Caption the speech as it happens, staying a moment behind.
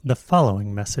The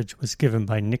following message was given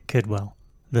by Nick Kidwell,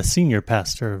 the senior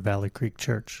pastor of Valley Creek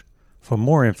Church. For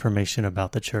more information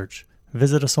about the church,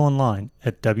 visit us online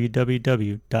at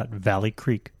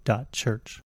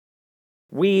www.valleycreek.church.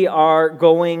 We are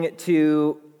going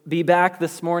to be back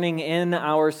this morning in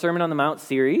our Sermon on the Mount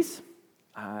series.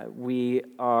 We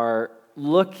are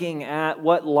looking at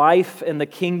what life in the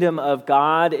kingdom of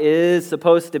God is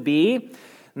supposed to be.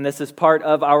 And this is part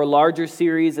of our larger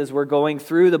series as we're going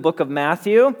through the book of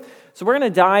Matthew. So we're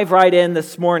going to dive right in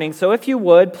this morning. So if you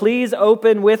would, please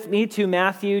open with me to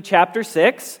Matthew chapter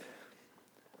 6.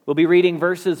 We'll be reading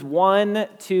verses 1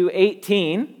 to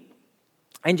 18.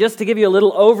 And just to give you a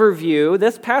little overview,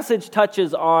 this passage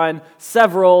touches on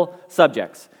several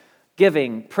subjects: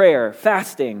 giving, prayer,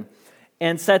 fasting,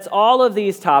 and sets all of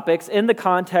these topics in the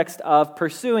context of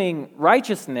pursuing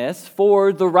righteousness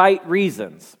for the right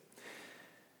reasons.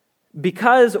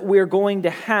 Because we're going to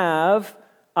have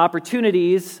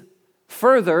opportunities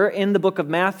further in the book of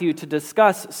Matthew to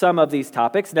discuss some of these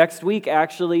topics. Next week,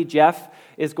 actually, Jeff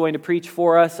is going to preach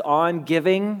for us on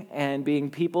giving and being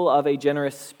people of a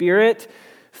generous spirit.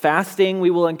 Fasting we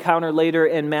will encounter later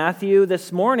in Matthew.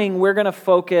 This morning, we're going to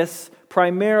focus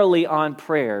primarily on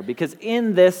prayer, because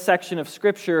in this section of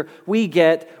Scripture, we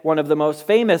get one of the most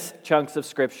famous chunks of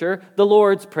Scripture, the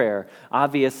Lord's Prayer.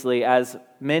 Obviously, as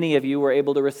many of you were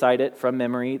able to recite it from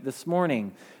memory this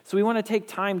morning. So we want to take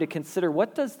time to consider,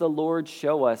 what does the Lord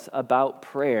show us about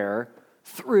prayer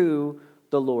through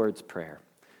the Lord's Prayer?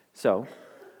 So,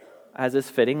 as is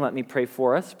fitting, let me pray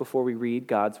for us before we read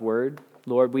God's Word.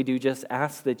 Lord, we do just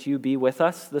ask that you be with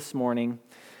us this morning.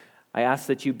 I ask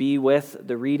that you be with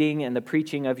the reading and the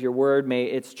preaching of your Word. May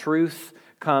its truth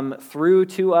come through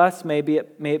to us. May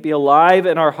it be alive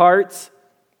in our hearts.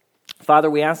 Father,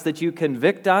 we ask that you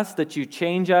convict us, that you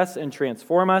change us and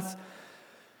transform us.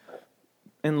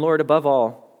 And Lord, above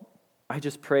all, I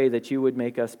just pray that you would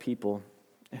make us people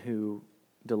who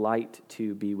delight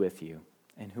to be with you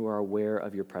and who are aware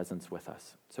of your presence with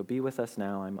us. So be with us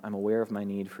now. I'm aware of my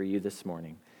need for you this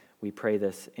morning. We pray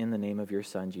this in the name of your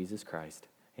Son, Jesus Christ.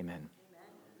 Amen.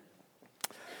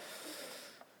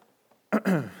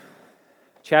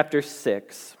 Chapter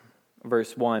 6,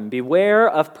 verse 1. Beware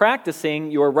of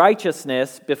practicing your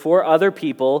righteousness before other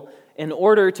people in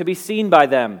order to be seen by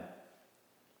them.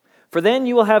 For then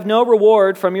you will have no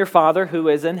reward from your Father who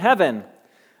is in heaven.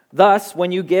 Thus,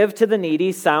 when you give to the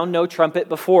needy, sound no trumpet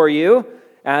before you,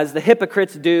 as the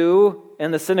hypocrites do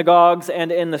in the synagogues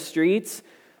and in the streets,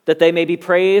 that they may be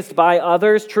praised by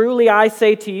others. Truly I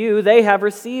say to you, they have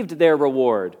received their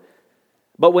reward.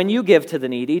 But when you give to the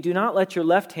needy, do not let your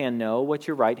left hand know what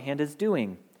your right hand is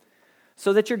doing,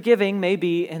 so that your giving may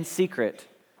be in secret,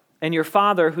 and your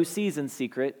Father who sees in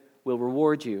secret will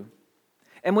reward you.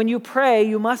 And when you pray,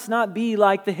 you must not be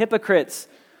like the hypocrites,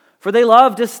 for they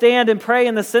love to stand and pray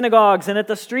in the synagogues and at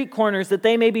the street corners, that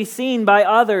they may be seen by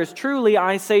others. Truly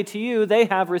I say to you, they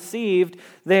have received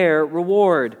their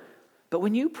reward. But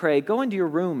when you pray, go into your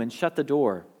room and shut the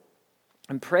door,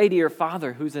 and pray to your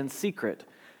Father who's in secret,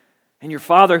 and your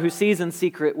Father who sees in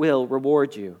secret will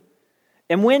reward you.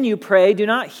 And when you pray, do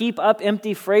not heap up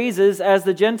empty phrases as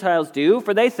the Gentiles do,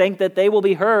 for they think that they will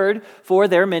be heard for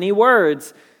their many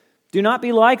words. Do not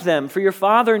be like them, for your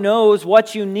Father knows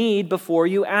what you need before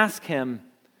you ask Him.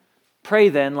 Pray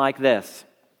then like this: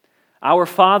 Our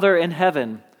Father in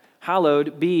heaven,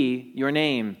 hallowed be your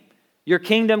name. Your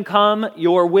kingdom come,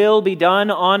 your will be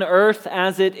done on earth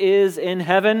as it is in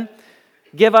heaven.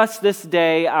 Give us this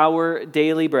day our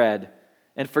daily bread,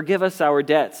 and forgive us our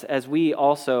debts as we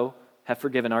also have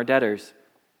forgiven our debtors.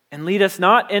 And lead us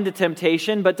not into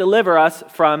temptation, but deliver us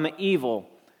from evil.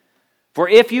 For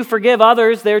if you forgive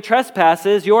others their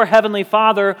trespasses, your heavenly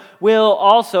Father will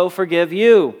also forgive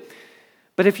you.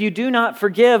 But if you do not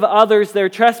forgive others their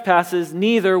trespasses,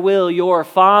 neither will your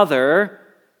Father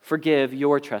forgive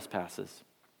your trespasses.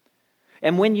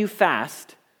 And when you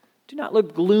fast, do not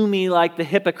look gloomy like the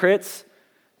hypocrites,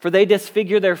 for they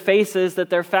disfigure their faces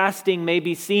that their fasting may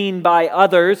be seen by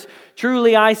others.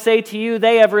 Truly I say to you,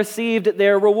 they have received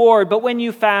their reward. But when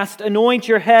you fast, anoint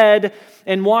your head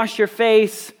and wash your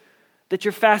face, that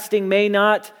your fasting may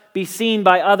not be seen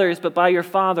by others, but by your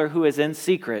Father who is in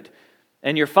secret.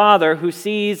 And your Father who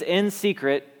sees in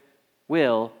secret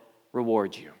will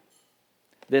reward you.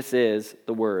 This is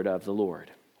the word of the Lord.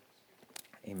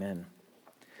 Amen.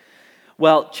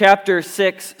 Well, chapter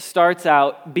 6 starts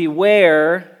out,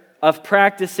 beware of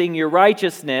practicing your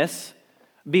righteousness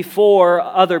before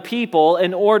other people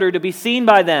in order to be seen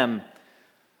by them,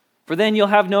 for then you'll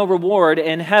have no reward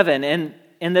in heaven. And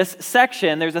in this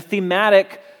section, there's a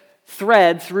thematic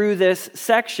thread through this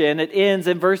section. It ends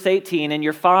in verse 18, and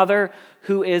your Father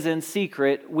who is in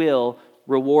secret will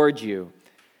reward you.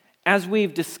 As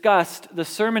we've discussed, the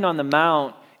Sermon on the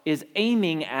Mount is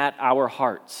aiming at our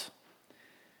hearts.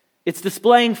 It's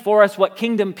displaying for us what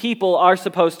kingdom people are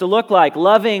supposed to look like,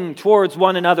 loving towards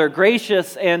one another,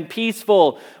 gracious and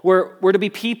peaceful. We're to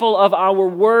be people of our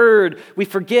word. We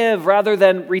forgive rather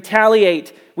than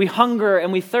retaliate. We hunger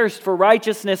and we thirst for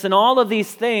righteousness. And all of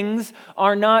these things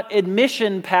are not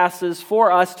admission passes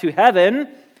for us to heaven,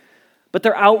 but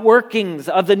they're outworkings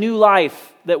of the new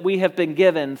life that we have been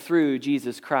given through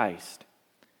Jesus Christ.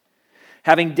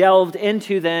 Having delved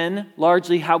into then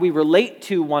largely how we relate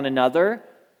to one another,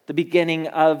 the beginning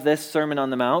of this Sermon on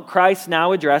the Mount, Christ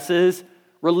now addresses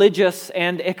religious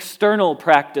and external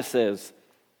practices,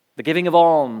 the giving of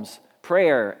alms,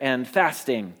 prayer, and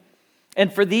fasting.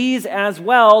 And for these as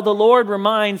well, the Lord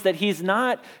reminds that He's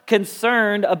not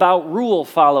concerned about rule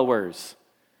followers,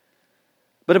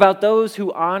 but about those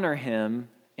who honor Him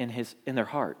in their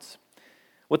hearts.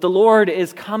 What the Lord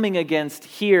is coming against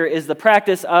here is the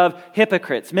practice of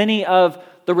hypocrites. Many of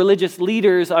the religious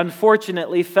leaders,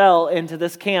 unfortunately, fell into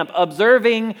this camp,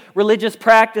 observing religious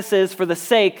practices for the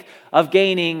sake of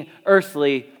gaining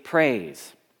earthly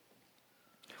praise.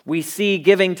 We see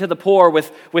giving to the poor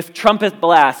with trumpet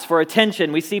blasts for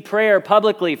attention. We see prayer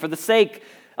publicly for the sake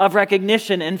of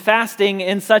recognition, and fasting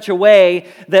in such a way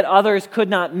that others could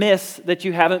not miss that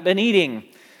you haven't been eating.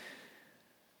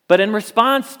 But in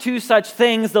response to such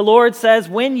things, the Lord says,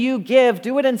 when you give,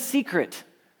 do it in secret.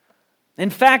 In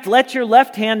fact, let your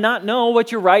left hand not know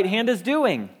what your right hand is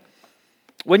doing.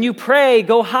 When you pray,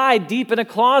 go hide deep in a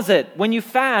closet. When you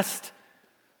fast,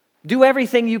 do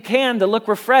everything you can to look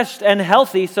refreshed and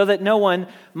healthy so that no one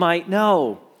might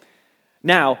know.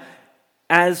 Now,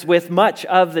 as with much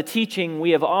of the teaching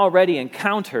we have already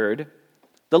encountered,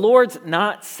 the Lord's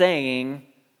not saying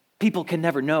people can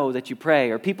never know that you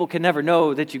pray or people can never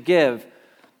know that you give.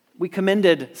 We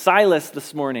commended Silas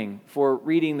this morning for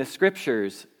reading the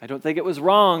Scriptures. I don't think it was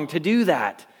wrong to do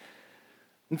that.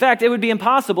 In fact, it would be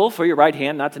impossible for your right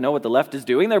hand not to know what the left is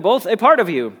doing. They're both a part of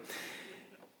you.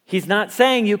 He's not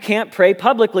saying you can't pray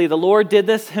publicly. The Lord did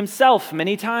this Himself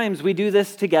many times. We do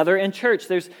this together in church.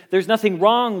 There's nothing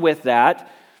wrong with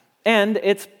that. And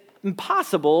it's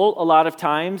impossible a lot of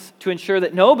times to ensure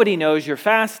that nobody knows you're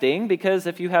fasting, because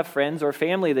if you have friends or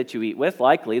family that you eat with,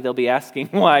 likely they'll be asking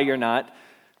why you're not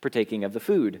partaking of the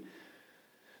food.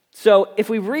 So if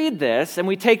we read this and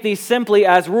we take these simply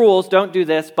as rules, don't do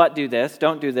this, but do this,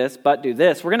 don't do this, but do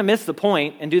this, we're going to miss the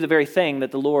point and do the very thing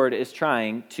that the Lord is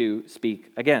trying to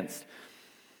speak against.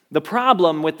 The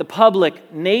problem with the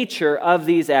public nature of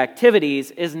these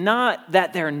activities is not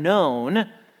that they're known,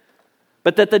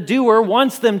 but that the doer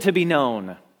wants them to be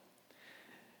known.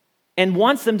 And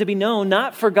wants them to be known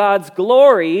not for God's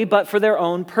glory, but for their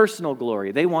own personal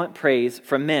glory. They want praise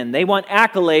from men. They want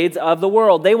accolades of the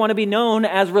world. They want to be known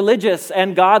as religious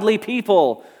and godly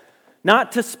people,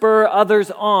 not to spur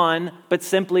others on, but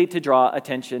simply to draw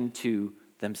attention to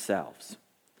themselves.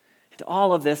 To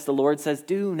all of this, the Lord says,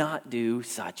 do not do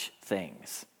such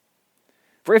things.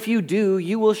 For if you do,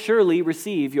 you will surely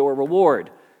receive your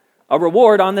reward. A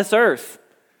reward on this earth.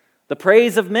 The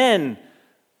praise of men.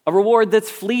 A reward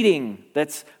that's fleeting,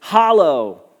 that's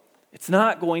hollow. It's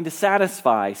not going to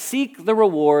satisfy. Seek the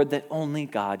reward that only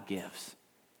God gives.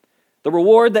 The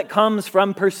reward that comes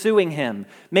from pursuing Him,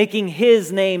 making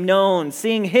His name known,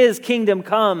 seeing His kingdom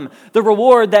come. The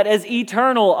reward that is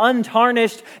eternal,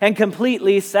 untarnished, and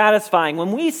completely satisfying.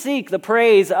 When we seek the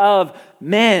praise of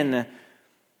men,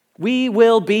 we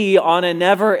will be on a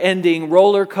never-ending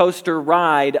roller coaster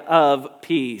ride of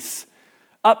peace.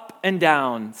 Up and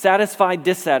down, satisfied,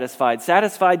 dissatisfied,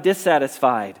 satisfied,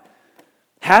 dissatisfied.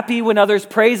 Happy when others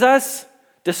praise us,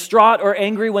 distraught or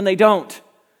angry when they don't.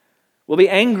 We'll be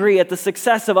angry at the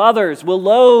success of others. We'll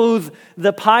loathe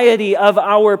the piety of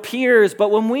our peers. But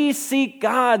when we seek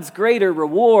God's greater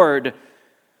reward,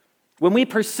 when we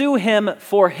pursue Him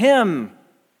for Him,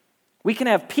 we can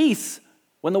have peace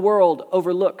when the world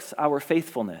overlooks our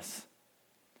faithfulness.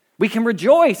 We can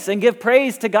rejoice and give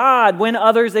praise to God when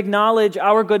others acknowledge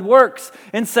our good works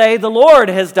and say, the Lord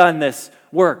has done this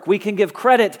work. We can give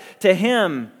credit to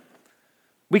Him.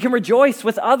 We can rejoice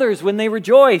with others when they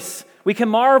rejoice. We can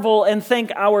marvel and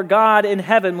thank our God in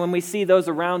heaven when we see those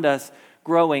around us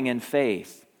growing in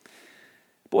faith.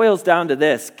 It boils down to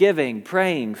this: giving,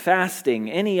 praying,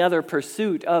 fasting, any other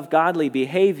pursuit of godly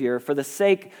behavior for the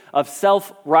sake of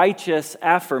self-righteous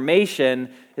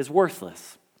affirmation is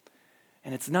worthless.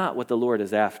 And it's not what the Lord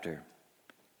is after.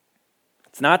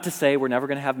 It's not to say we're never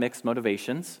going to have mixed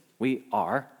motivations. We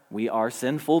are. We are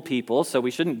sinful people, so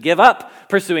we shouldn't give up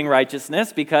pursuing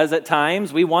righteousness because at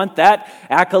times we want that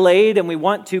accolade and we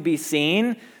want to be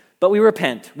seen, but we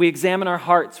repent. We examine our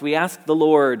hearts. We ask the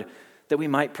Lord that we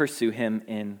might pursue him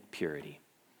in purity.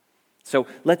 So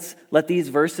let's let these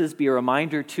verses be a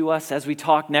reminder to us as we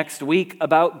talk next week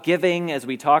about giving, as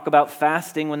we talk about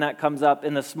fasting when that comes up,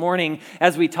 and this morning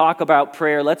as we talk about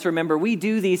prayer. Let's remember we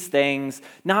do these things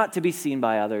not to be seen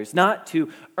by others, not to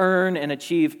earn and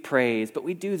achieve praise, but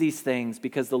we do these things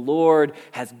because the Lord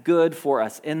has good for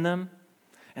us in them,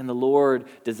 and the Lord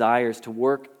desires to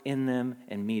work in them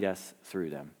and meet us through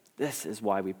them. This is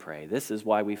why we pray. This is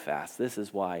why we fast. This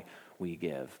is why we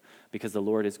give, because the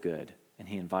Lord is good. And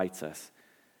he invites us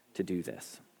to do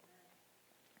this.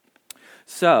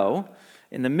 So,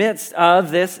 in the midst of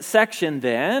this section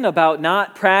then, about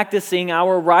not practicing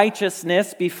our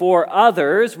righteousness before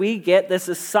others, we get this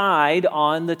aside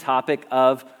on the topic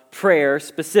of prayer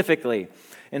specifically.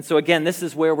 And so again, this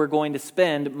is where we're going to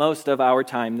spend most of our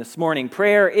time this morning.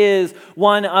 Prayer is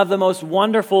one of the most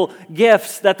wonderful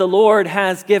gifts that the Lord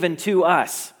has given to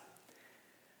us.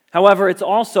 However, it's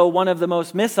also one of the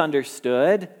most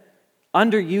misunderstood,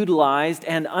 underutilized,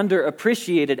 and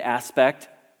underappreciated aspect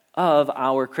of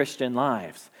our Christian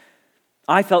lives.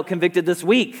 I felt convicted this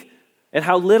week at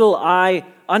how little I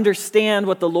understand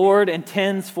what the Lord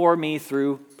intends for me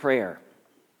through prayer.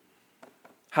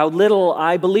 How little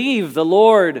I believe the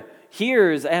Lord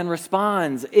hears and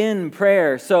responds in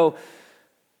prayer. So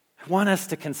I want us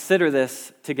to consider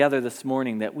this together this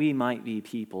morning, that we might be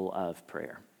people of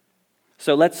prayer.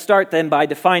 So let's start then by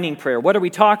defining prayer. What are we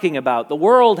talking about? The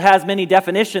world has many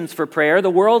definitions for prayer.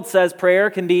 The world says prayer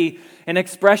can be an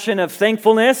expression of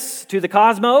thankfulness to the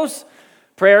cosmos.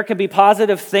 Prayer can be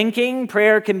positive thinking.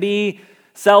 Prayer can be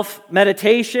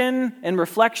self-meditation and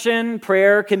reflection.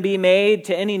 Prayer can be made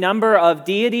to any number of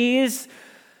deities.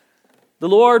 The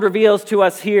Lord reveals to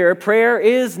us here, prayer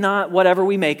is not whatever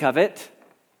we make of it.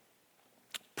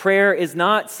 Prayer is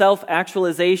not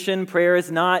self-actualization. Prayer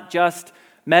is not just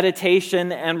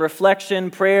meditation and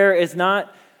reflection. Prayer is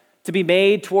not to be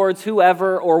made towards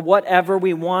whoever or whatever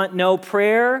we want. No,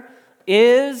 prayer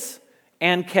is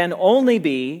and can only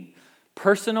be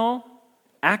personal,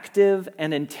 active,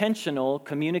 and intentional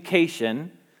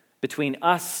communication between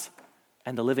us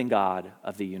and the living God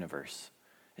of the universe.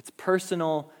 It's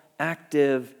personal,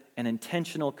 active, and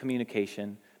intentional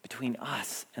communication between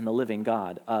us and the living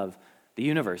God of the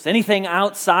universe. Anything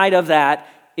outside of that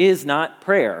is not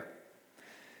prayer.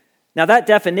 Now that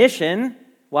definition,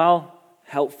 while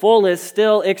helpful, is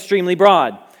still extremely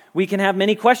broad. We can have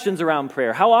many questions around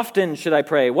prayer. How often should I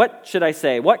pray? What should I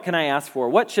say? What can I ask for?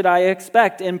 What should I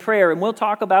expect in prayer? And we'll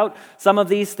talk about some of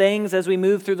these things as we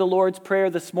move through the Lord's Prayer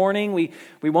this morning. We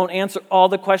won't answer all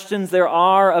the questions there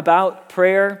are about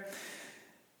prayer.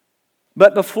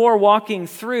 But before walking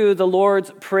through the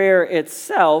Lord's Prayer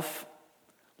itself,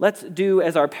 let's do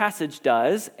as our passage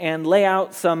does and lay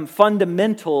out some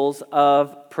fundamentals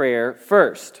of prayer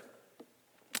first.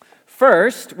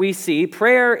 First, we see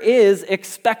prayer is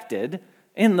expected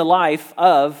in the life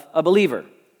of a believer.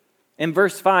 In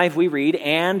verse 5 we read,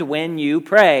 "And when you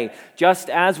pray." Just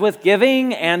as with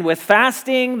giving and with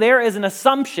fasting, there is an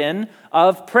assumption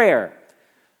of prayer.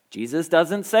 Jesus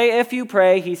doesn't say if you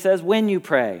pray, he says when you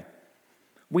pray.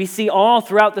 We see all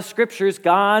throughout the scriptures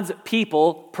God's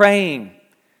people praying.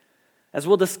 As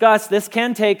we'll discuss, this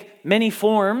can take many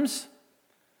forms.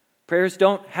 Prayers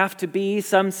don't have to be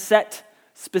some set,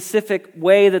 specific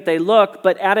way that they look,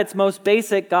 but at its most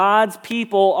basic, God's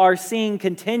people are seen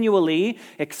continually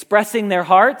expressing their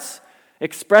hearts,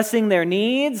 expressing their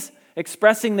needs,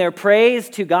 expressing their praise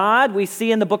to God. We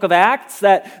see in the book of Acts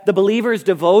that the believers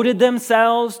devoted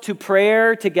themselves to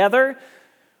prayer together.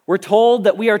 We're told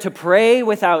that we are to pray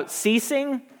without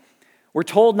ceasing. We're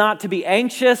told not to be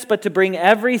anxious, but to bring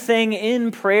everything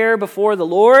in prayer before the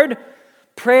Lord.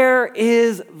 Prayer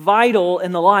is vital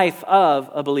in the life of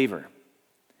a believer.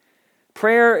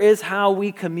 Prayer is how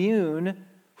we commune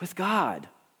with God.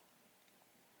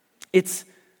 It's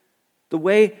the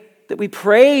way that we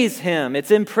praise Him. It's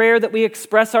in prayer that we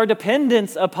express our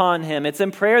dependence upon Him. It's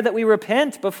in prayer that we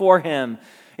repent before Him.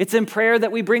 It's in prayer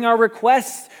that we bring our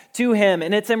requests to Him.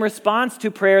 And it's in response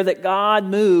to prayer that God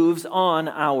moves on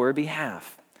our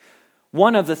behalf.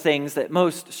 One of the things that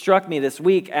most struck me this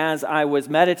week as I was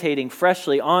meditating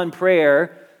freshly on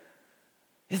prayer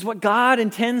is what God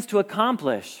intends to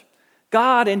accomplish.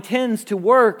 God intends to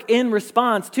work in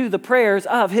response to the prayers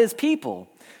of His people.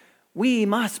 We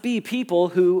must be people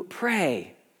who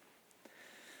pray.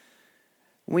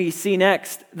 We see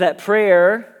next that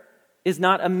prayer is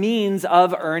not a means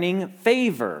of earning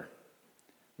favor.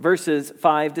 verses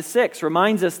 5 to 6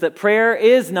 reminds us that prayer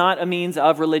is not a means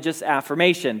of religious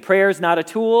affirmation. Prayer is not a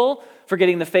tool for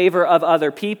getting the favor of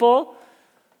other people.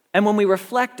 And when we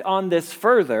reflect on this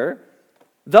further,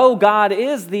 though God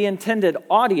is the intended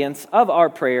audience of our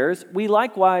prayers, we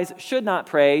likewise should not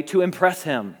pray to impress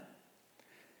Him.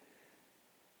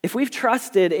 If we've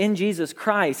trusted in Jesus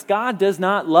Christ, God does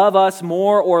not love us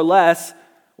more or less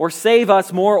or save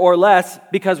us more or less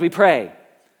because we pray.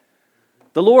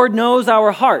 The Lord knows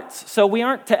our hearts, so we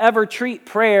aren't to ever treat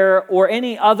prayer or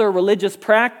any other religious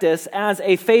practice as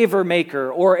a favor maker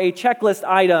or a checklist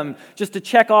item just to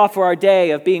check off for our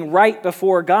day of being right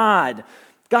before God.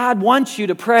 God wants you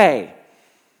to pray,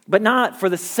 but not for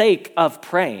the sake of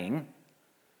praying,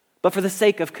 but for the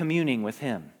sake of communing with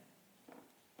Him.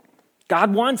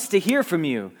 God wants to hear from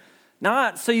you,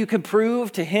 not so you can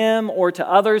prove to Him or to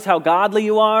others how godly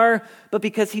you are, but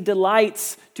because He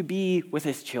delights to be with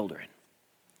His children.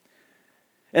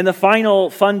 And the final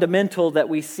fundamental that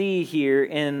we see here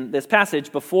in this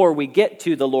passage before we get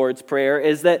to the Lord's Prayer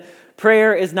is that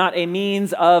prayer is not a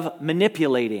means of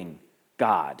manipulating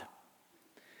God.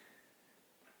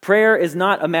 Prayer is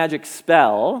not a magic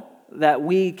spell that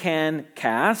we can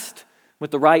cast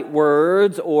with the right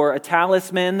words or a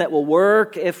talisman that will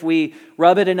work. If we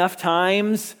rub it enough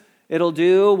times, it'll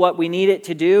do what we need it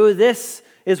to do. This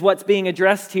is what's being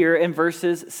addressed here in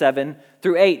verses 7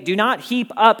 through 8. Do not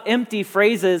heap up empty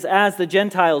phrases as the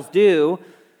Gentiles do,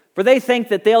 for they think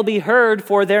that they'll be heard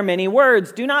for their many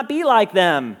words. Do not be like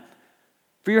them,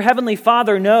 for your heavenly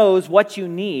Father knows what you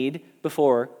need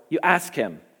before you ask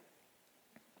Him.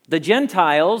 The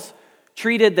Gentiles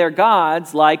treated their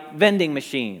gods like vending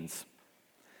machines.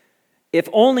 If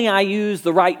only I use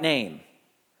the right name.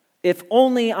 If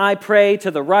only I pray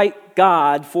to the right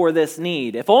God for this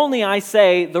need. If only I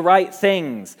say the right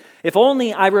things. If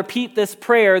only I repeat this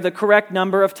prayer the correct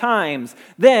number of times,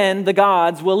 then the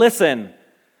gods will listen.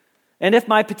 And if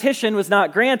my petition was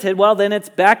not granted, well, then it's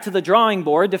back to the drawing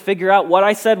board to figure out what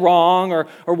I said wrong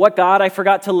or what God I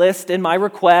forgot to list in my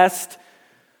request.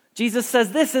 Jesus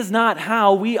says this is not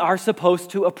how we are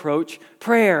supposed to approach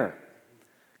prayer.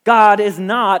 God is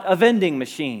not a vending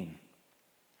machine.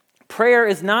 Prayer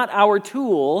is not our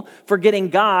tool for getting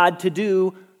God to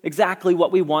do exactly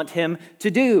what we want Him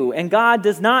to do. And God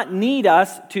does not need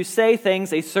us to say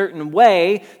things a certain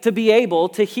way to be able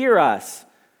to hear us.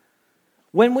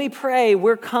 When we pray,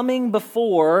 we're coming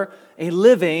before a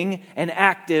living and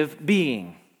active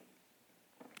being.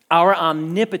 Our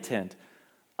omnipotent,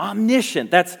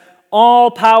 omniscient, that's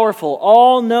all-powerful,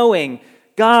 all-knowing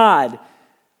God.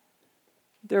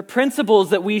 There are principles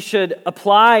that we should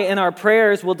apply in our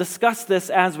prayers. We'll discuss this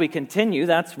as we continue.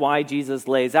 That's why Jesus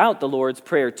lays out the Lord's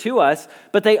Prayer to us.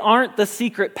 But they aren't the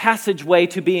secret passageway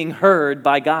to being heard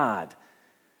by God.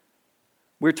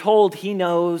 We're told He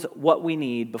knows what we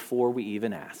need before we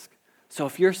even ask. So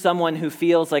if you're someone who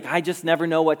feels like, I just never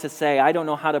know what to say, I don't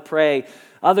know how to pray,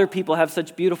 other people have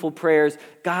such beautiful prayers,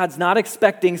 God's not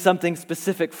expecting something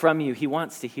specific from you. He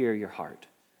wants to hear your heart.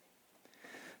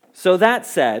 So that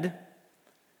said,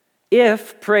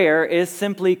 if prayer is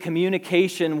simply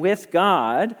communication with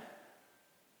God,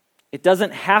 it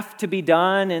doesn't have to be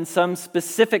done in some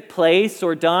specific place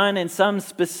or done in some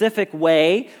specific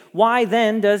way. Why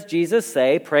then does Jesus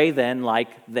say, pray then like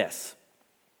this?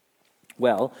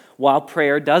 Well, while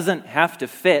prayer doesn't have to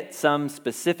fit some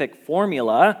specific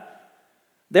formula,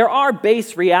 there are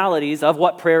base realities of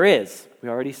what prayer is. We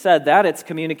already said that. It's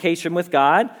communication with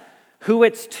God, who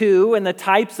it's to, and the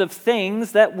types of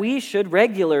things that we should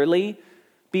regularly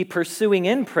be pursuing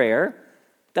in prayer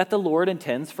that the Lord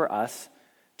intends for us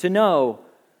to know.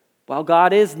 While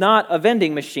God is not a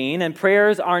vending machine and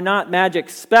prayers are not magic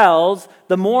spells,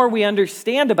 the more we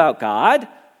understand about God,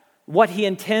 what He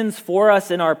intends for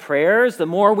us in our prayers, the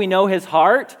more we know His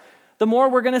heart, the more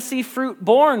we're going to see fruit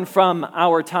born from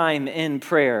our time in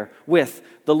prayer with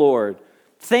the Lord.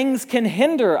 Things can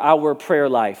hinder our prayer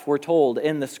life, we're told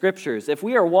in the Scriptures. If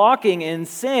we are walking in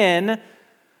sin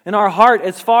and our heart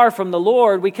is far from the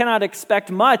Lord, we cannot expect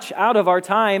much out of our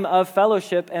time of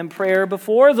fellowship and prayer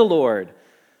before the Lord.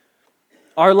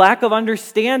 Our lack of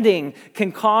understanding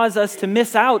can cause us to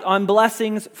miss out on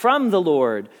blessings from the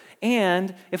Lord.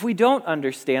 And if we don't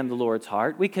understand the Lord's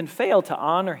heart, we can fail to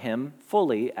honor Him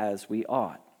fully as we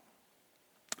ought.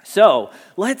 So,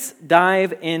 let's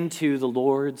dive into the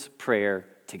Lord's Prayer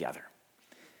together.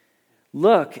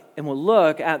 We'll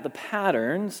look at the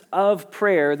patterns of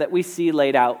prayer that we see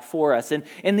laid out for us.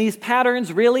 And these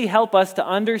patterns really help us to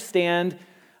understand,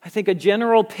 I think, a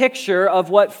general picture of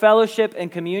what fellowship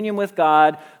and communion with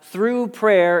God through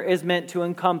prayer is meant to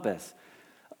encompass.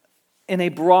 in a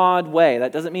broad way.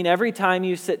 That doesn't mean every time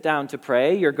you sit down to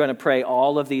pray, you're going to pray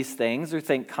all of these things or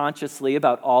think consciously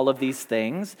about all of these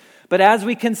things. But as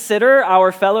we consider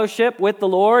our fellowship with the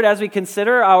Lord, as we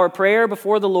consider our prayer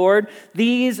before the Lord,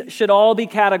 these should all be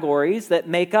categories that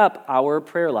make up our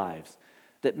prayer lives,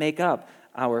 that make up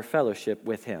our fellowship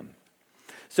with Him.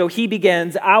 So he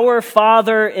begins, "Our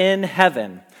Father in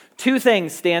heaven." Two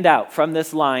things stand out from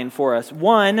this line for us.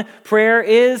 One, prayer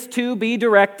is to be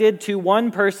directed to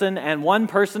one person and one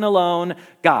person alone,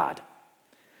 God.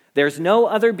 There's no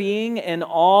other being in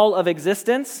all of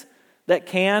existence that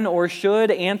can or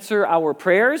should answer our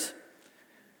prayers.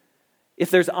 If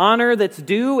there's honor that's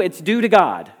due, it's due to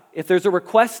God. If there's a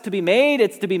request to be made,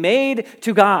 it's to be made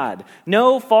to God.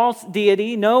 No false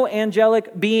deity, no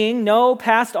angelic being, no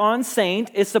passed on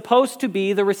saint is supposed to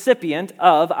be the recipient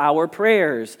of our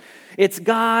prayers. It's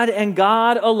God and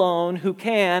God alone who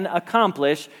can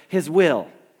accomplish His will.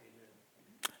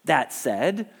 That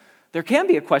said, there can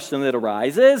be a question that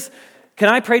arises. Can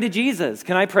I pray to Jesus?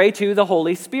 Can I pray to the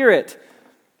Holy Spirit?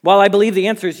 While I believe the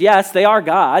answer is yes, they are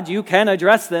God. You can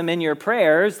address them in your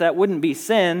prayers. That wouldn't be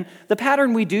sin. The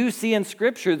pattern we do see in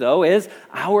Scripture, though, is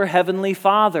our Heavenly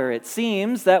Father. It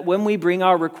seems that when we bring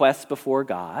our requests before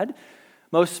God,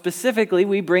 most specifically,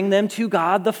 we bring them to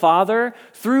God the Father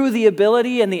through the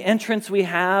ability and the entrance we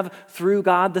have through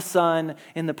God the Son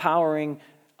in the powering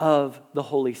of the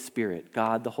Holy Spirit,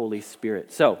 God the Holy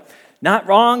Spirit. So, not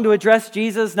wrong to address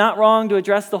Jesus, not wrong to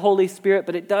address the Holy Spirit,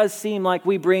 but it does seem like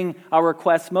we bring our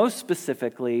requests most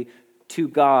specifically to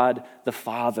God the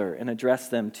Father and address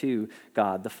them to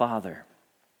God the Father.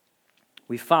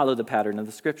 We follow the pattern of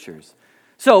the Scriptures.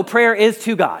 So prayer is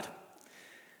to God,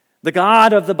 the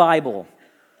God of the Bible.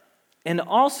 And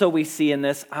also we see in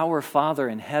this, our Father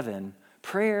in heaven,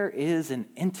 prayer is an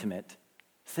intimate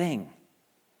thing.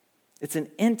 It's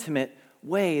an intimate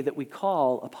way that we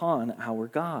call upon our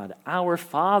God, our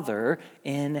Father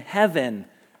in heaven.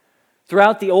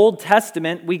 Throughout the Old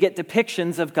Testament, we get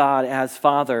depictions of God as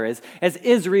Father, as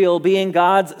Israel being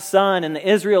God's son and the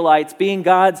Israelites being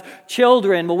God's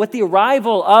children. Well, with the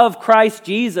arrival of Christ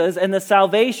Jesus and the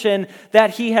salvation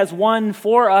that He has won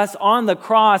for us on the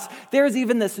cross, there's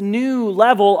even this new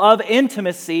level of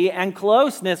intimacy and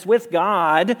closeness with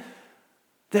God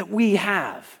that we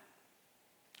have.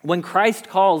 When Christ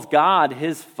calls God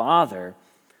His Father,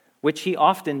 which He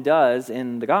often does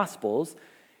in the Gospels,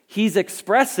 He's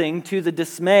expressing to the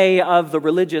dismay of the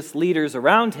religious leaders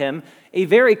around Him a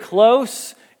very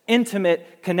close,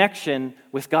 intimate connection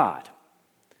with God.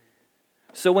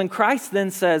 So when Christ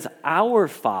then says, "Our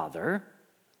Father,"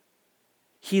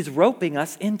 He's roping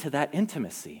us into that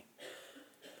intimacy.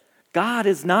 God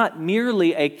is not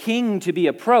merely a king to be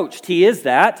approached. He is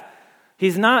that.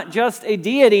 He's not just a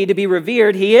deity to be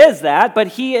revered. He is that, but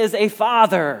He is a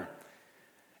Father,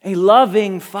 a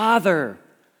loving Father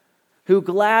who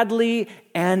gladly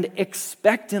and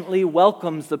expectantly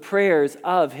welcomes the prayers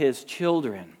of His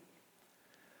children.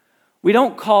 We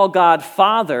don't call God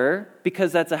Father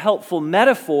because that's a helpful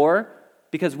metaphor,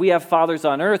 because we have fathers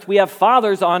on earth. We have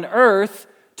fathers on earth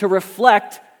to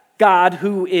reflect God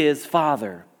who is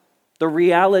Father. The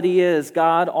reality is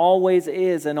God always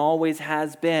is and always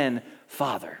has been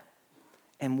Father.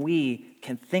 And we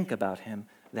can think about Him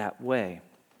that way.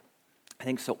 I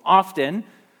think so often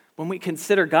when we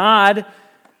consider God,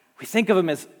 we think of Him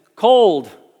as cold,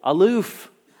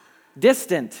 aloof,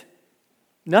 distant.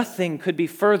 Nothing could be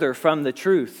further from the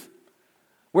truth.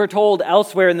 We're told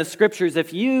elsewhere in the Scriptures,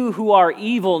 if you who are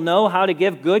evil know how to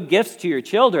give good gifts to your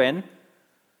children,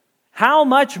 how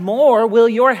much more will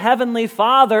your heavenly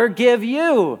Father give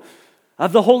you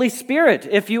of the Holy Spirit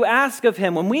if you ask of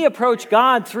Him? When we approach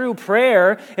God through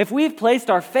prayer, if we've placed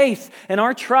our faith and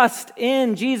our trust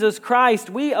in Jesus Christ,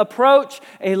 we approach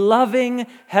a loving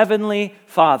heavenly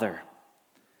Father.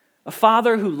 A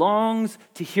Father who longs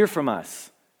to hear from us,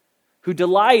 who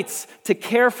delights to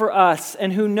care for us,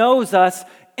 and who knows us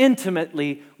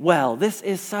intimately well. This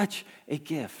is such a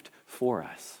gift for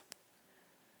us.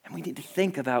 And we need to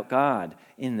think about God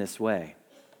in this way.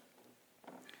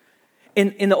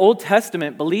 In the Old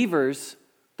Testament, believers,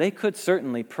 they could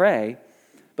certainly pray,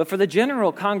 but for the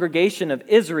general congregation of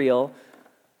Israel,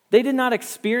 they did not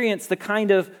experience the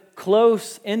kind of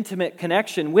close, intimate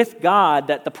connection with God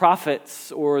that the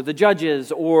prophets or the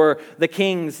judges or the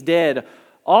kings did.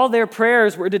 All their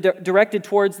prayers were directed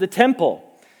towards the temple,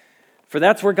 for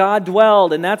that's where God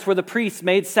dwelled, and that's where the priests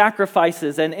made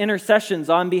sacrifices and intercessions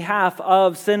on behalf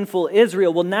of sinful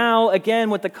Israel. Well, now, again,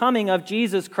 with the coming of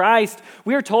Jesus Christ,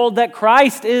 we're told that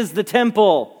Christ is the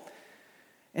temple.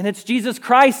 And it's Jesus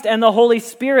Christ and the Holy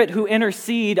Spirit who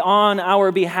intercede on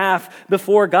our behalf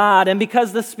before God. And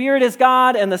because the Spirit is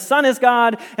God and the Son is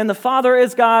God and the Father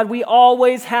is God, we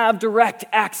always have direct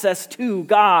access to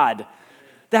God.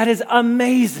 That is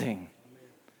amazing.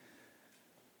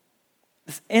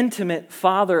 This intimate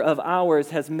Father of ours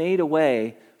has made a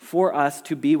way for us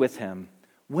to be with him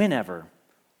whenever,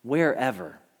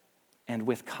 wherever, and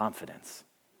with confidence.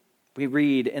 We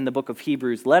read in the book of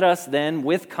Hebrews, "Let us then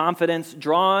with confidence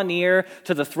draw near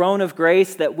to the throne of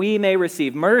grace that we may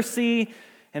receive mercy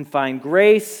and find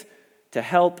grace to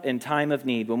help in time of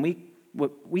need." When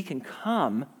we can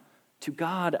come to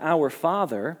God our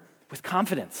Father with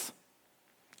confidence.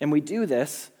 And we do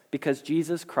this because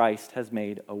Jesus Christ has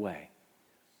made a way.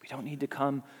 We don't need to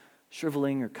come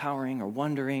shriveling or cowering or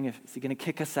wondering if he's going to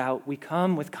kick us out. We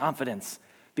come with confidence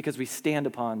because we stand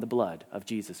upon the blood of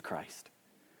Jesus Christ.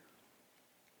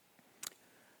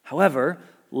 However,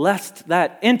 lest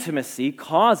that intimacy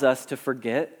cause us to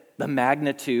forget the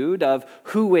magnitude of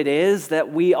who it is that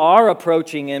we are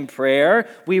approaching in prayer,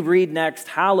 we read next,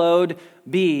 "Hallowed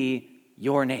be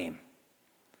your name."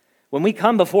 When we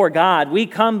come before God, we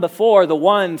come before the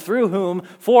one through whom,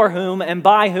 for whom, and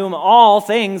by whom all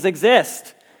things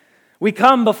exist. We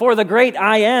come before the great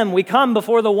I Am. We come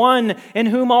before the one in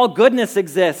whom all goodness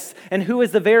exists and who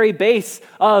is the very base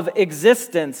of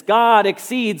existence. God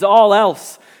exceeds all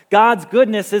else. God's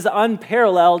goodness is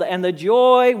unparalleled, and the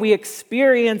joy we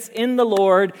experience in the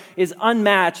Lord is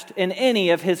unmatched in any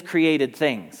of his created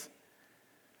things.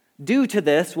 Due to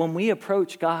this, when we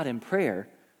approach God in prayer,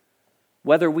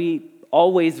 whether we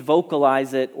always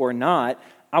vocalize it or not,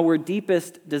 our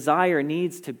deepest desire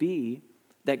needs to be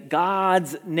that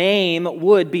God's name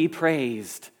would be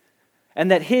praised and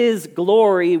that his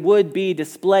glory would be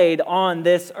displayed on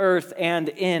this earth and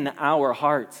in our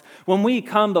hearts. When we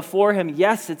come before him,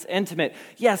 yes, it's intimate.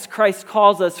 Yes, Christ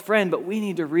calls us friend, but we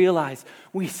need to realize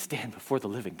we stand before the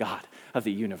living God of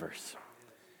the universe,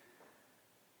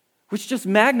 which just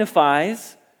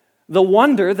magnifies the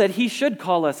wonder that he should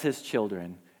call us his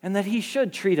children and that he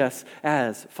should treat us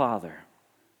as Father.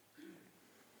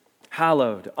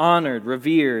 Hallowed, honored,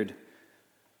 revered.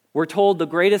 We're told the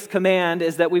greatest command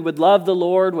is that we would love the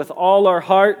Lord with all our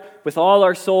heart, with all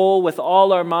our soul, with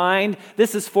all our mind.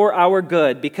 This is for our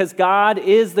good because God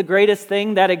is the greatest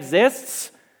thing that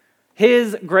exists.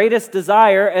 His greatest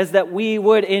desire is that we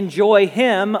would enjoy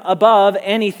him above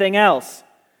anything else,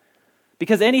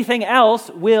 because anything else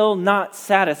will not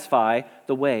satisfy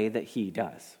the way that he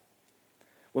does.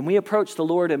 When we approach the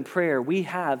Lord in prayer, we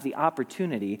have the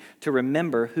opportunity to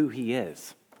remember who he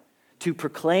is, to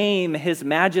proclaim his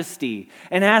majesty,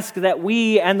 and ask that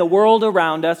we and the world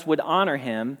around us would honor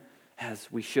him as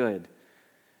we should.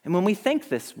 And when we think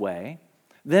this way,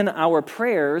 then our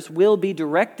prayers will be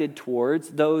directed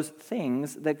towards those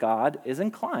things that God is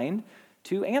inclined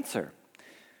to answer.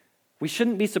 We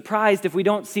shouldn't be surprised if we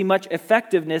don't see much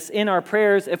effectiveness in our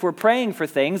prayers if we're praying for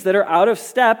things that are out of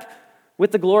step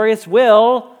with the glorious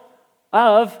will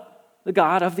of the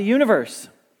God of the universe.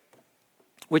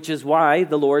 Which is why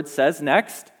the Lord says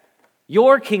next,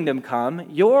 "Your kingdom come,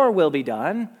 your will be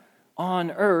done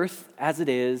on earth as it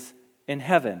is in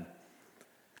heaven."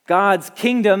 God's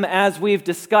kingdom, as we've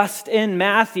discussed in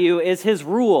Matthew, is his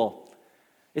rule.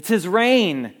 It's his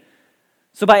reign.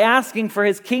 So by asking for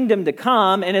his kingdom to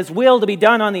come and his will to be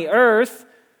done on the earth,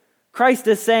 Christ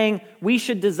is saying we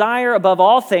should desire above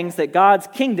all things that God's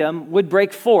kingdom would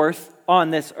break forth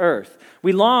on this earth.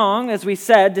 We long, as we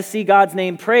said, to see God's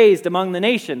name praised among the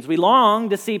nations. We long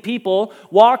to see people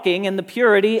walking in the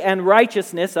purity and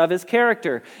righteousness of his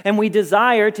character. And we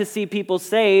desire to see people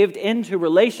saved into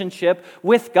relationship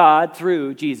with God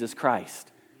through Jesus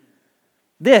Christ.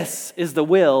 This is the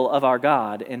will of our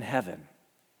God in heaven.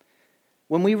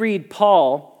 When we read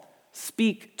Paul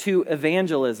speak to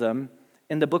evangelism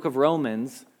in the book of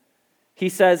Romans, he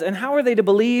says, "And how are they to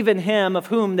believe in him of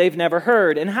whom they've never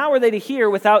heard? And how are they to hear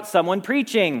without someone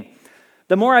preaching?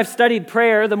 The more I've studied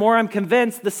prayer, the more I'm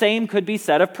convinced the same could be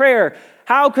said of prayer.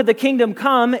 How could the kingdom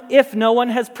come if no one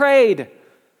has prayed?"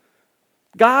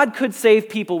 God could save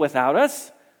people without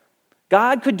us.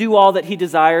 God could do all that he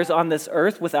desires on this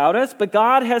earth without us, but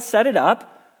God has set it up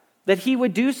that he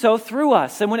would do so through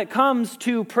us. And when it comes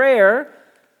to prayer,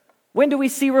 when do we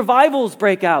see revivals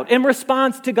break out? In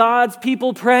response to God's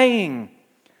people praying.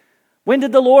 When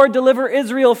did the Lord deliver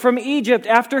Israel from Egypt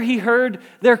after he heard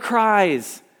their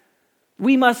cries?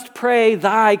 We must pray,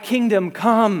 "Thy kingdom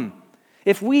come."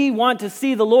 If we want to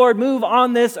see the Lord move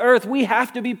on this earth, we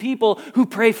have to be people who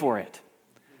pray for it.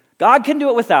 God can do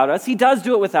it without us. He does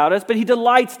do it without us, but he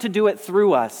delights to do it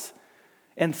through us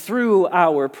and through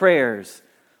our prayers.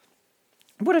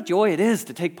 What a joy it is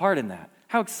to take part in that.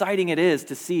 How exciting it is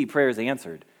to see prayers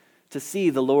answered, to see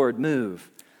the Lord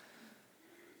move.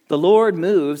 The Lord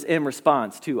moves in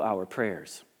response to our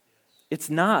prayers. It's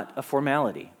not a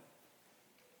formality,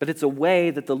 but it's a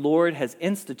way that the Lord has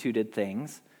instituted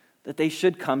things that they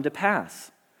should come to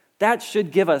pass. That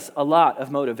should give us a lot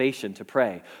of motivation to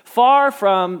pray. Far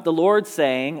from the Lord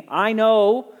saying, I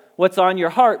know what's on your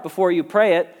heart before you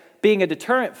pray it, being a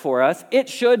deterrent for us, it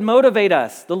should motivate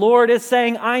us. The Lord is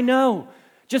saying, I know.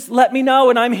 Just let me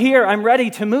know and I'm here. I'm ready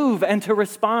to move and to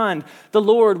respond. The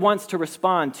Lord wants to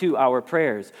respond to our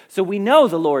prayers. So we know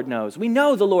the Lord knows. We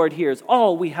know the Lord hears.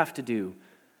 All we have to do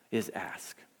is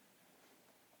ask.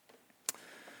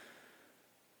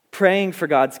 Praying for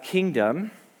God's kingdom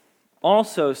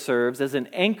also serves as an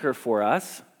anchor for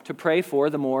us to pray for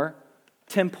the more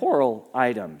temporal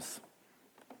items.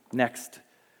 Next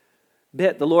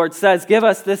bit, the Lord says, give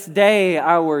us this day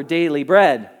our daily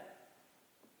bread.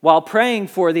 While praying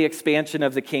for the expansion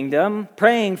of the kingdom,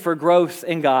 praying for growth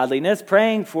in godliness,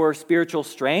 praying for spiritual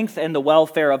strength and the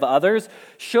welfare of others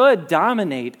should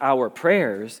dominate our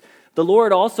prayers, the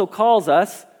Lord also calls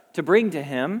us to bring to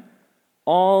Him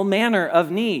all manner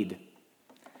of need.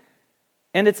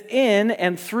 And it's in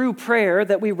and through prayer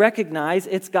that we recognize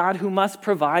it's God who must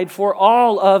provide for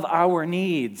all of our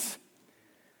needs.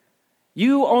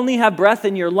 You only have breath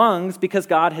in your lungs because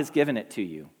God has given it to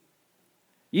you.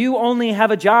 You only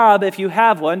have a job if you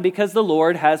have one because the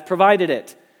Lord has provided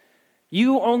it.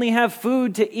 You only have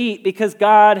food to eat because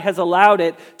God has allowed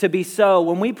it to be so.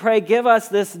 When we pray, give us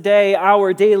this day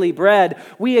our daily bread,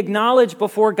 we acknowledge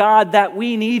before God that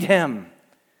we need Him.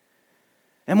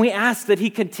 And we ask that He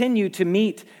continue to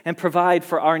meet and provide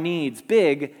for our needs,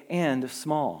 big and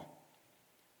small.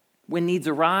 When needs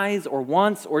arise or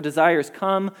wants or desires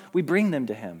come, we bring them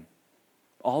to Him,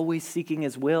 always seeking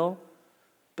His will,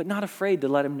 but not afraid to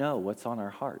let Him know what's on our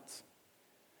hearts.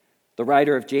 The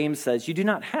writer of James says, you do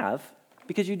not have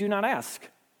because you do not ask.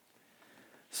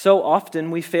 So often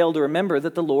we fail to remember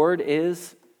that the Lord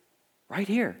is right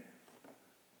here,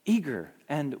 eager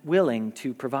and willing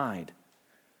to provide.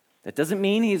 That doesn't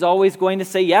mean He's always going to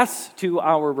say yes to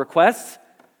our requests.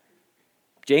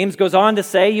 James goes on to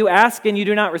say, you ask and you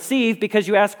do not receive because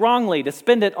you ask wrongly to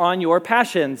spend it on your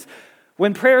passions.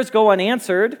 When prayers go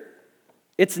unanswered,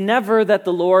 it's never that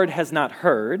the Lord has not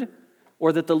heard,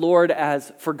 or that the Lord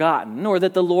has forgotten, or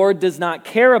that the Lord does not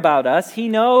care about us. He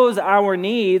knows our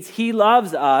needs, He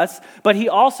loves us, but He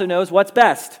also knows what's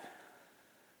best.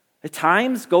 At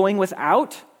times, going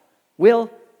without will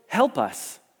help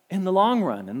us in the long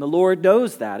run, and the Lord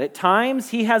knows that. At times,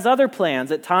 He has other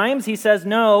plans. At times, He says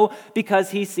no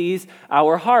because He sees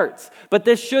our hearts. But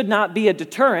this should not be a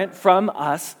deterrent from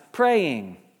us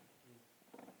praying.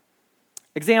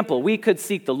 Example, we could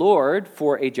seek the Lord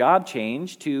for a job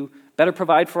change to better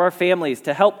provide for our families,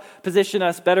 to help position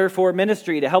us better for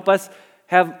ministry, to help us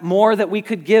have more that we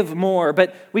could give more.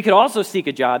 But we could also seek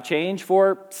a job change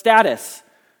for status,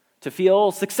 to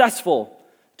feel successful,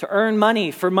 to earn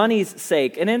money for money's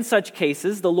sake. And in such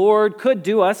cases, the Lord could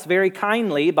do us very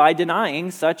kindly by denying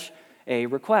such a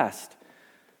request.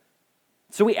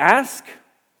 So we ask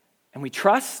and we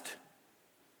trust,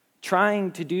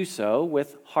 trying to do so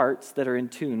with hearts that are in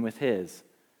tune with His,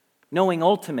 knowing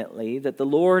ultimately that the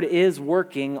Lord is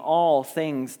working all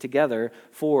things together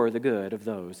for the good of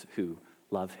those who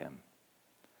love Him.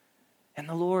 And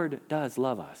the Lord does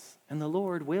love us, and the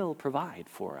Lord will provide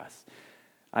for us.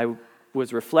 I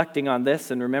was reflecting on this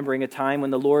and remembering a time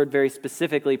when the Lord very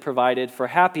specifically provided for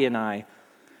Happy and I.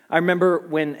 I remember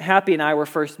when Happy and I were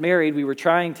first married, we were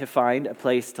trying to find a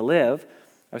place to live.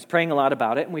 I was praying a lot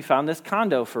about it, and we found this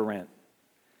condo for rent.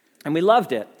 And we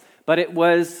loved it, but it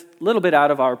was a little bit out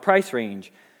of our price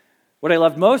range. What I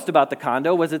loved most about the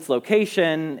condo was its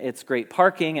location, its great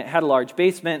parking. It had a large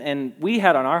basement, and we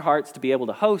had on our hearts to be able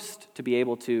to host, to be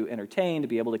able to entertain, to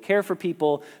be able to care for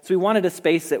people. So we wanted a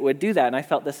space that would do that, and I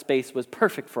felt this space was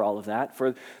perfect for all of that,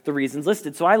 for the reasons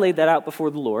listed. So I laid that out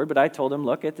before the Lord, but I told Him,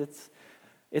 look,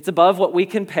 it's above what we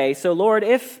can pay. So Lord,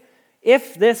 if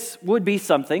this would be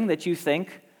something that you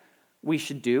think we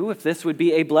should do, if this would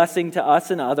be a blessing to us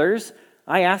and others,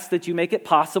 I ask that you make it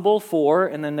possible for,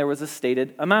 and then there was a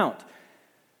stated amount.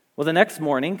 Well, the next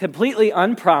morning, completely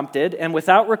unprompted and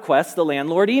without request, the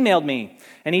landlord emailed me.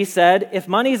 And he said, if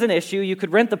money's an issue, you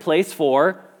could rent the place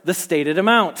for the stated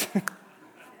amount.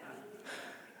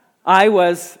 I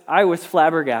was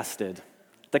flabbergasted.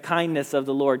 The kindness of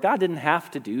the Lord. God didn't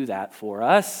have to do that for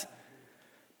us,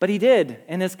 but He did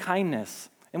in His kindness.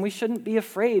 And we shouldn't be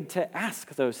afraid to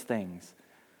ask those things.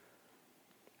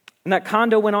 And that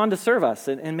condo went on to serve us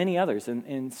and many others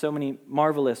in so many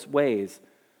marvelous ways.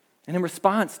 And in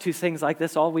response to things like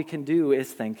this, all we can do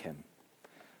is thank him.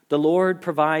 The Lord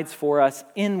provides for us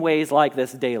in ways like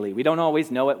this daily. We don't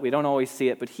always know it, we don't always see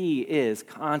it, but he is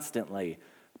constantly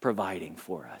providing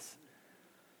for us.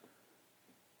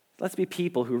 Let's be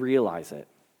people who realize it.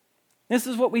 This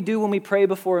is what we do when we pray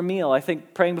before a meal. I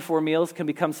think praying before meals can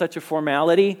become such a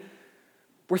formality.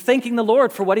 We're thanking the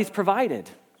Lord for what he's provided.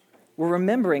 We're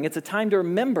remembering. It's a time to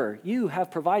remember you have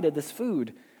provided this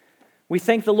food. We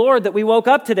thank the Lord that we woke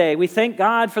up today. We thank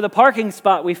God for the parking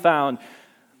spot we found.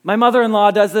 My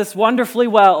mother-in-law does this wonderfully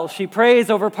well. She prays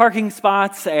over parking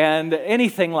spots and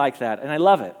anything like that, and I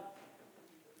love it.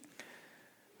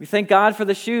 We thank God for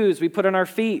the shoes we put on our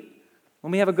feet.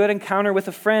 When we have a good encounter with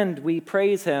a friend, we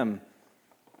praise him.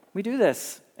 We do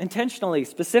this intentionally,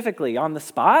 specifically, on the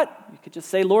spot. You could just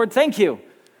say, Lord, thank you.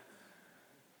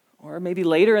 Or maybe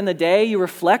later in the day, you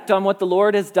reflect on what the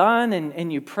Lord has done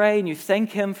and you pray and you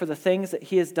thank him for the things that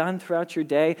he has done throughout your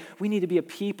day. We need to be a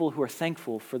people who are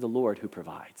thankful for the Lord who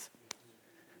provides.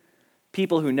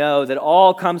 People who know that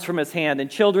all comes from his hand,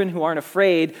 and children who aren't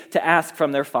afraid to ask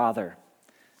from their Father.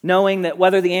 Knowing that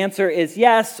whether the answer is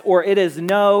yes or it is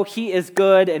no, he is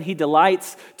good and he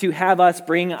delights to have us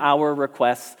bring our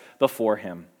requests before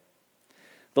him.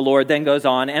 The Lord then goes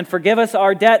on, and forgive us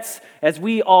our debts as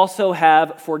we also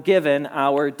have forgiven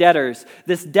our debtors.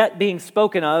 This debt being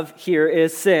spoken of here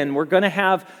is sin. We're going to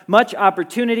have much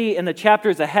opportunity in the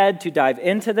chapters ahead to dive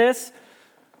into this.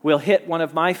 We'll hit one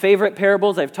of my favorite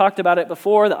parables. I've talked about it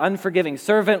before, the unforgiving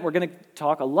servant. We're going to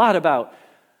talk a lot about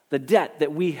the debt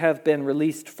that we have been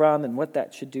released from and what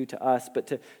that should do to us.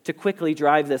 But to quickly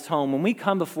drive this home, when we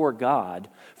come before God,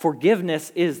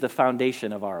 forgiveness is the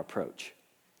foundation of our approach.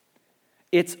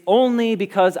 It's only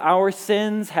because our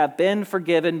sins have been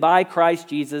forgiven by Christ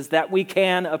Jesus that we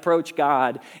can approach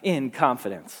God in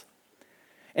confidence.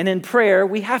 And in prayer,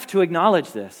 we have to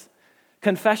acknowledge this.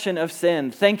 Confession of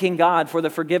sin, thanking God for the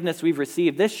forgiveness we've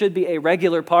received. This should be a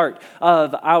regular part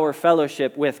of our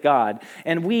fellowship with God.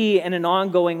 And we, in an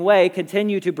ongoing way,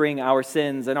 continue to bring our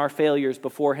sins and our failures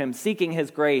before him, seeking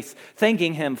his grace,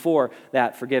 thanking him for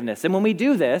that forgiveness. And when we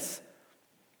do this,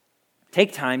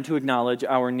 take time to acknowledge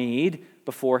our need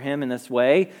before him in this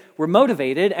way, we're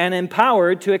motivated and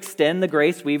empowered to extend the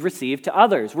grace we've received to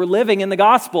others. We're living in the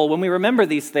gospel when we remember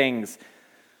these things.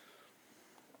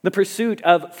 The pursuit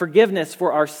of forgiveness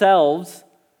for ourselves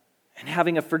and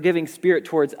having a forgiving spirit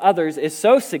towards others is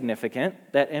so significant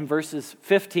that in verses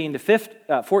 14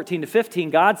 to 15,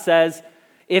 God says,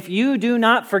 if you do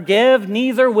not forgive,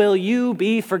 neither will you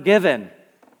be forgiven.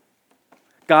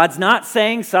 God's not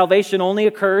saying salvation only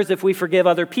occurs if we forgive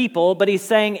other people, but he's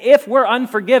saying if we're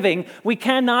unforgiving, we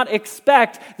cannot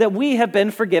expect that we have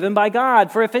been forgiven by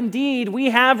God. For if indeed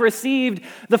we have received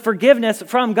the forgiveness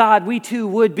from God, we too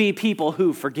would be people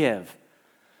who forgive.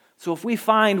 So if we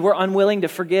find we're unwilling to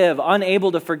forgive,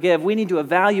 unable to forgive, we need to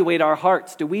evaluate our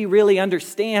hearts. Do we really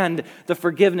understand the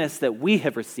forgiveness that we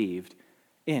have received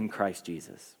in Christ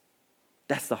Jesus?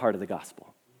 That's the heart of the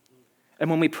gospel. And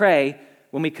when we pray,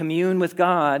 when we commune with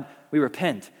God, we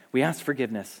repent. We ask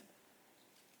forgiveness.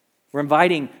 We're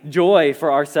inviting joy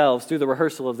for ourselves through the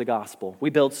rehearsal of the gospel. We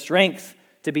build strength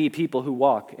to be people who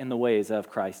walk in the ways of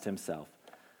Christ himself.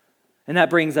 And that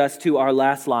brings us to our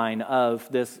last line of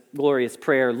this glorious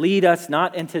prayer. Lead us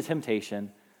not into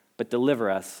temptation, but deliver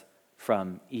us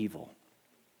from evil.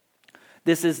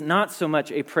 This is not so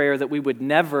much a prayer that we would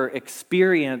never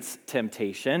experience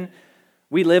temptation.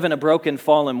 We live in a broken,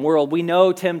 fallen world. We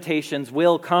know temptations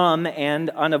will come, and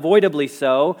unavoidably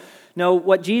so. No,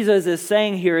 what Jesus is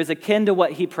saying here is akin to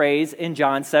what he prays in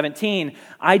John 17.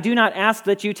 I do not ask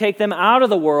that you take them out of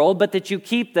the world, but that you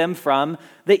keep them from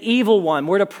the evil one.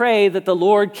 We're to pray that the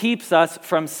Lord keeps us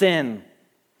from sin.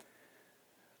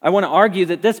 I want to argue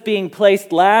that this being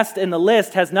placed last in the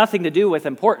list has nothing to do with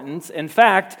importance. In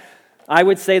fact, I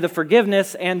would say the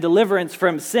forgiveness and deliverance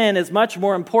from sin is much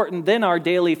more important than our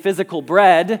daily physical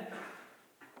bread.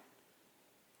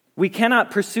 We cannot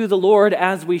pursue the Lord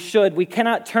as we should. We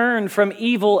cannot turn from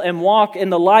evil and walk in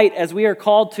the light as we are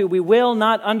called to. We will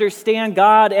not understand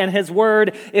God and his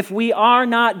word if we are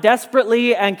not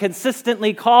desperately and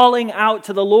consistently calling out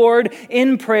to the Lord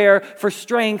in prayer for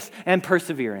strength and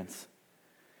perseverance.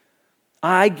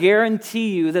 I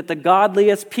guarantee you that the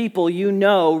godliest people you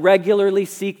know regularly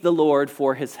seek the Lord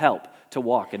for his help to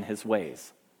walk in his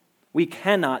ways. We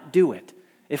cannot do it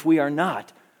if we are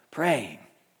not praying.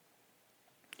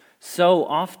 So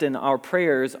often our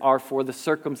prayers are for the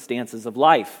circumstances of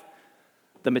life,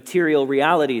 the material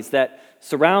realities that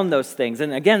surround those things.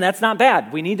 And again, that's not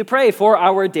bad. We need to pray for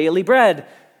our daily bread.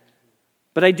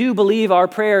 But I do believe our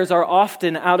prayers are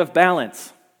often out of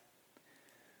balance.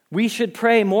 We should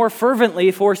pray more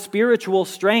fervently for spiritual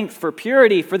strength, for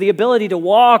purity, for the ability to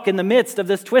walk in the midst of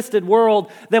this twisted world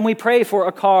than we pray for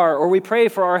a car, or we pray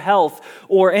for our health,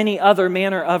 or any other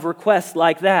manner of request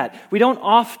like that. We don't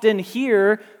often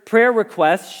hear prayer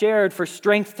requests shared for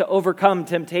strength to overcome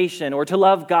temptation or to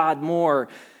love God more.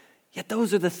 Yet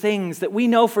those are the things that we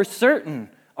know for certain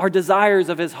are desires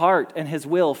of His heart and His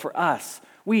will for us.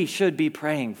 We should be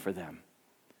praying for them.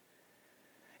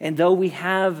 And though we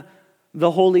have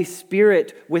the Holy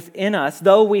Spirit within us,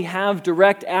 though we have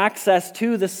direct access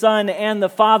to the Son and the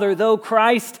Father, though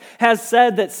Christ has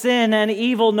said that sin and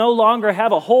evil no longer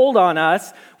have a hold on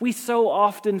us, we so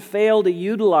often fail to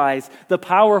utilize the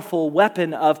powerful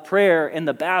weapon of prayer in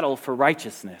the battle for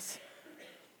righteousness.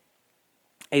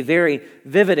 A very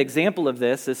vivid example of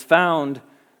this is found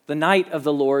the night of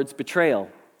the Lord's betrayal.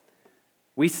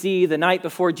 We see the night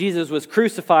before Jesus was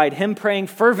crucified, Him praying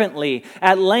fervently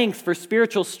at length for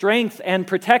spiritual strength and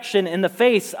protection in the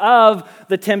face of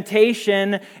the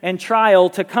temptation and trial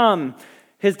to come.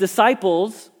 His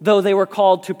disciples, though they were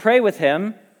called to pray with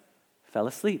Him, fell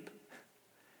asleep.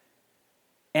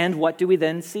 And what do we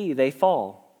then see? They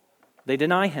fall. They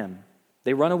deny Him.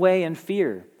 They run away in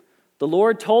fear. The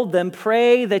Lord told them,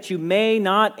 "Pray that you may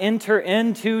not enter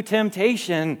into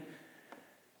temptation."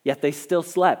 Yet they still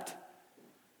slept.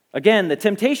 Again, the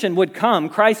temptation would come.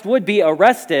 Christ would be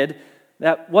arrested.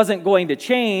 That wasn't going to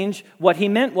change. What He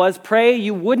meant was, pray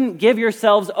you wouldn't give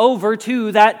yourselves over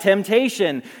to that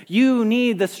temptation. You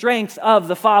need the strength of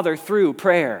the Father through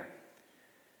prayer.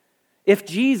 If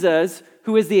Jesus,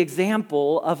 who is the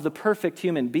example of the perfect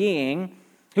human being,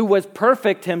 who was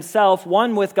perfect Himself,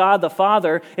 one with God the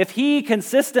Father, if He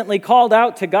consistently called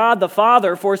out to God the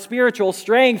Father for spiritual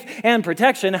strength and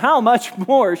protection, how much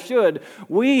more should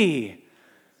we?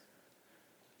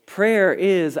 Prayer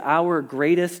is our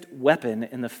greatest weapon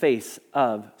in the face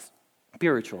of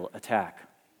spiritual attack.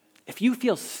 If you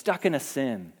feel stuck in a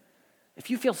sin, if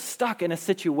you feel stuck in a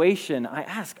situation, I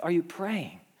ask, are you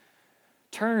praying?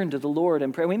 Turn to the Lord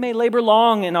and pray. We may labor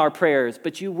long in our prayers,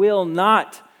 but you will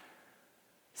not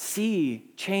see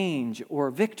change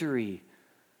or victory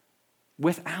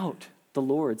without the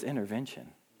Lord's intervention.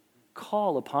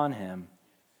 Call upon Him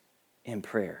in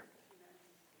prayer.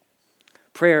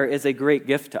 Prayer is a great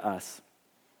gift to us.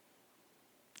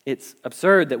 It's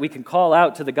absurd that we can call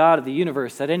out to the God of the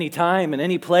universe at any time and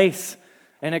any place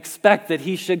and expect that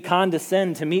He should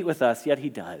condescend to meet with us, yet He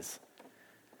does.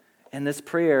 And this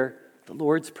prayer, the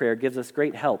Lord's Prayer, gives us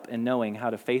great help in knowing how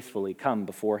to faithfully come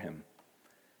before Him.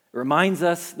 It reminds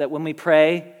us that when we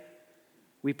pray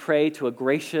to a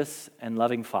gracious and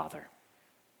loving Father.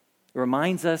 It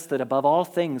reminds us that above all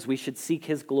things we should seek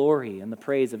His glory and the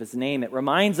praise of His name. It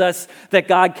reminds us that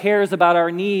God cares about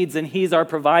our needs and He's our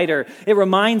provider. It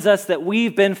reminds us that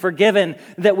we've been forgiven,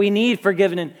 that we need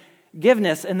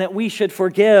forgiveness, and that we should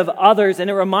forgive others. And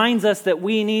it reminds us that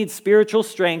we need spiritual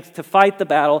strength to fight the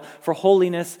battle for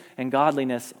holiness and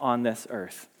godliness on this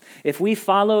earth. If we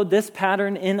followed this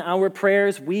pattern in our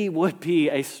prayers, we would be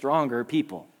a stronger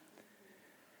people.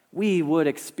 We would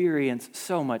experience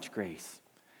so much grace.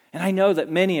 And I know that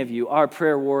many of you are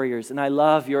prayer warriors, and I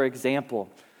love your example.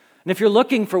 And if you're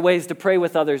looking for ways to pray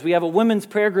with others, we have a women's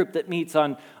prayer group that meets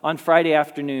on Friday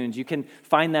afternoons. You can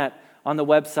find that on the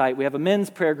website. We have a men's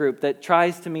prayer group that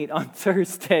tries to meet on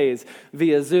Thursdays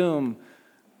via Zoom.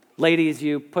 Ladies,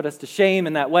 you put us to shame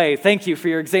in that way. Thank you for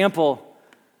your example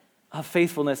of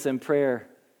faithfulness in prayer.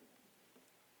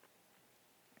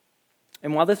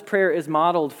 And while this prayer is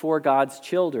modeled for God's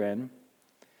children,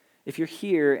 if you're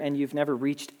here and you've never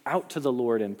reached out to the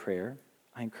Lord in prayer,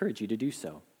 I encourage you to do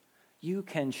so. You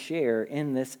can share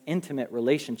in this intimate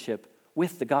relationship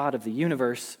with the God of the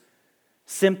universe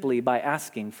simply by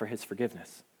asking for His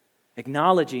forgiveness,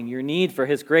 acknowledging your need for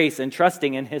His grace and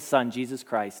trusting in His Son, Jesus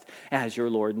Christ, as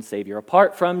your Lord and Savior.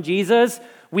 Apart from Jesus,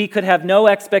 we could have no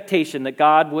expectation that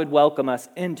God would welcome us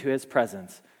into His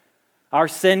presence. Our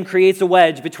sin creates a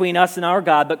wedge between us and our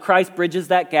God, but Christ bridges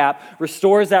that gap,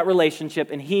 restores that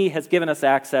relationship, and He has given us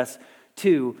access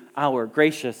to our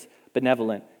gracious,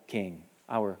 benevolent King,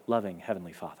 our loving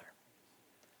Heavenly Father.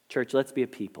 Church, let's be a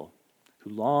people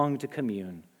who long to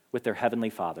commune with their Heavenly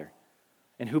Father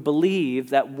and who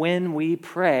believe that when we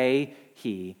pray,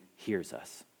 He hears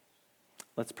us.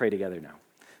 Let's pray together now.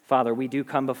 Father, we do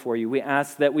come before You. We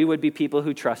ask that we would be people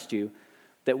who trust You,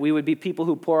 that we would be people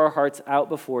who pour our hearts out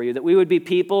before You, that we would be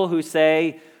people who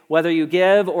say, whether You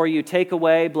give or You take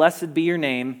away, blessed be Your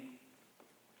name.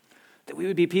 That we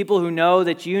would be people who know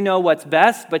that You know what's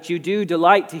best, but You do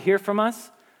delight to hear from us.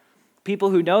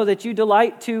 People who know that You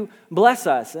delight to bless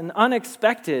us in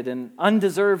unexpected and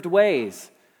undeserved ways.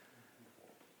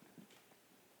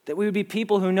 That we would be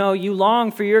people who know you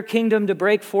long for your kingdom to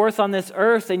break forth on this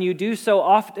earth, and you do so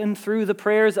often through the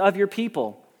prayers of your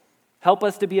people. Help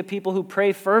us to be a people who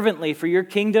pray fervently for your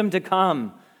kingdom to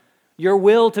come, your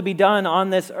will to be done on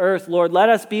this earth. Lord, let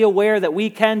us be aware that we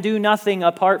can do nothing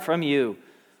apart from you.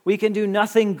 We can do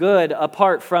nothing good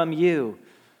apart from you.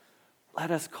 Let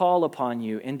us call upon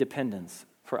you in dependence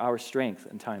for our strength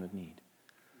in time of need.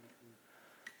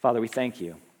 Father, we thank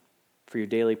you for your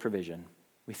daily provision.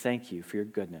 We thank you for your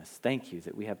goodness. Thank you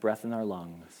that we have breath in our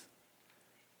lungs,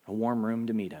 a warm room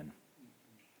to meet in,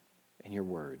 and your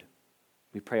word.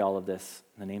 We pray all of this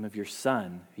in the name of your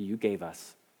Son, who you gave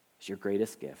us as your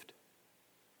greatest gift.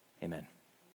 Amen.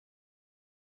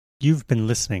 You've been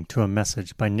listening to a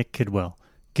message by Nick Kidwell,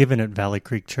 given at Valley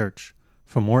Creek Church.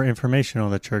 For more information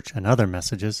on the church and other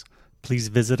messages, please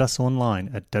visit us online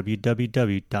at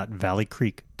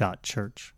www.valleycreek.church.